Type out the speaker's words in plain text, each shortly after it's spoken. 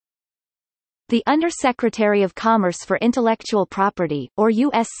The Undersecretary of Commerce for Intellectual Property, or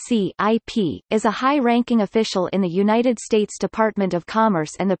USC-IP, is a high-ranking official in the United States Department of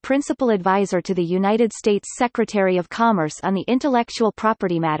Commerce and the principal advisor to the United States Secretary of Commerce on the intellectual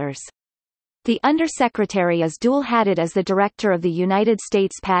property matters. The Undersecretary is dual-hatted as the Director of the United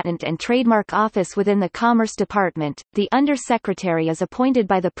States Patent and Trademark Office within the Commerce Department. The Undersecretary is appointed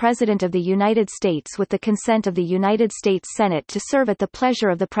by the President of the United States with the consent of the United States Senate to serve at the pleasure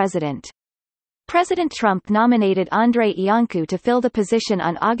of the President. President Trump nominated Andrei Iancu to fill the position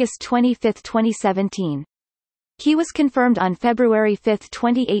on August 25, 2017. He was confirmed on February 5,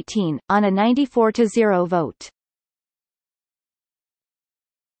 2018, on a 94-0 vote.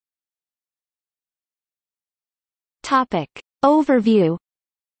 Topic. Overview.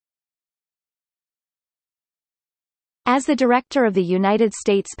 As the Director of the United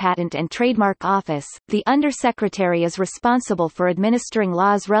States Patent and Trademark Office, the Undersecretary is responsible for administering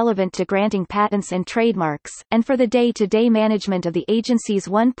laws relevant to granting patents and trademarks, and for the day-to-day management of the agency's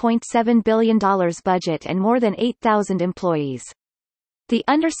 $1.7 billion budget and more than 8,000 employees. The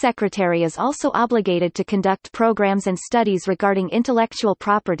Undersecretary is also obligated to conduct programs and studies regarding intellectual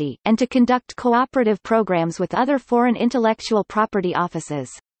property, and to conduct cooperative programs with other foreign intellectual property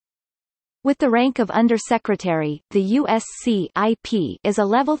offices. With the rank of Undersecretary, the USC-IP is a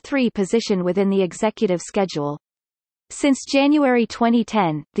Level 3 position within the executive schedule. Since January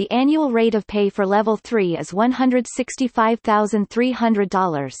 2010, the annual rate of pay for Level 3 is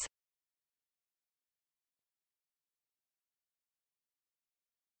 $165,300.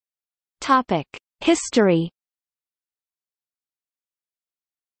 Topic: History.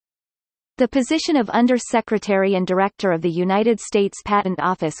 The position of Undersecretary and Director of the United States Patent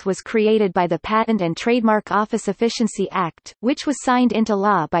Office was created by the Patent and Trademark Office Efficiency Act, which was signed into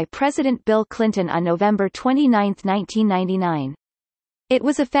law by President Bill Clinton on November 29, 1999. It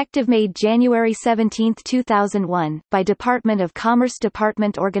was effective made January 17, 2001, by Department of Commerce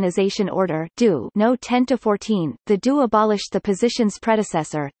Department Organization Order (DO) No. 10-14. The DO abolished the position's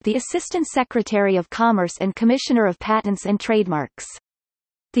predecessor, the Assistant Secretary of Commerce and Commissioner of Patents and Trademarks.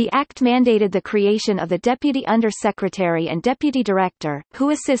 The Act mandated the creation of the Deputy Undersecretary and Deputy Director, who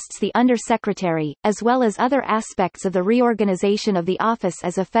assists the Undersecretary, as well as other aspects of the reorganization of the office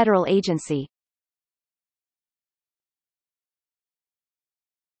as a federal agency.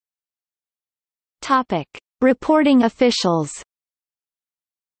 Topic: Reporting officials.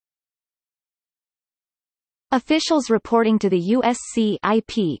 Officials reporting to the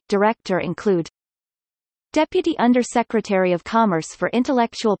USC-IP Director include Deputy Undersecretary of Commerce for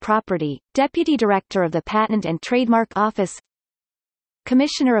Intellectual Property, Deputy Director of the Patent and Trademark Office,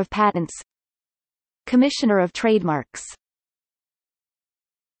 Commissioner of Patents, Commissioner of Trademarks.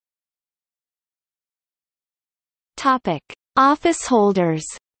 Topic: Office holders.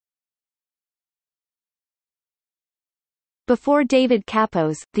 Before David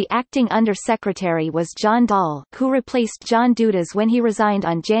Kapos, the acting Undersecretary was John Dahl, who replaced John Dudas when he resigned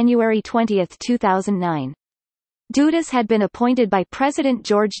on January 20, 2009. Dudas had been appointed by President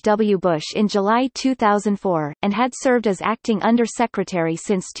George W. Bush in July 2004, and had served as acting Undersecretary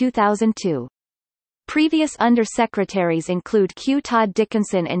since 2002. Previous Undersecretaries include Q. Todd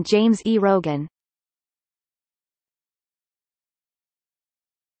Dickinson and James E. Rogan.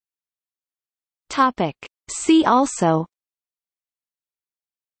 Topic. See also: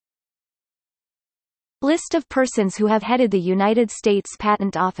 List of persons who have headed the United States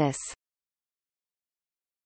Patent Office.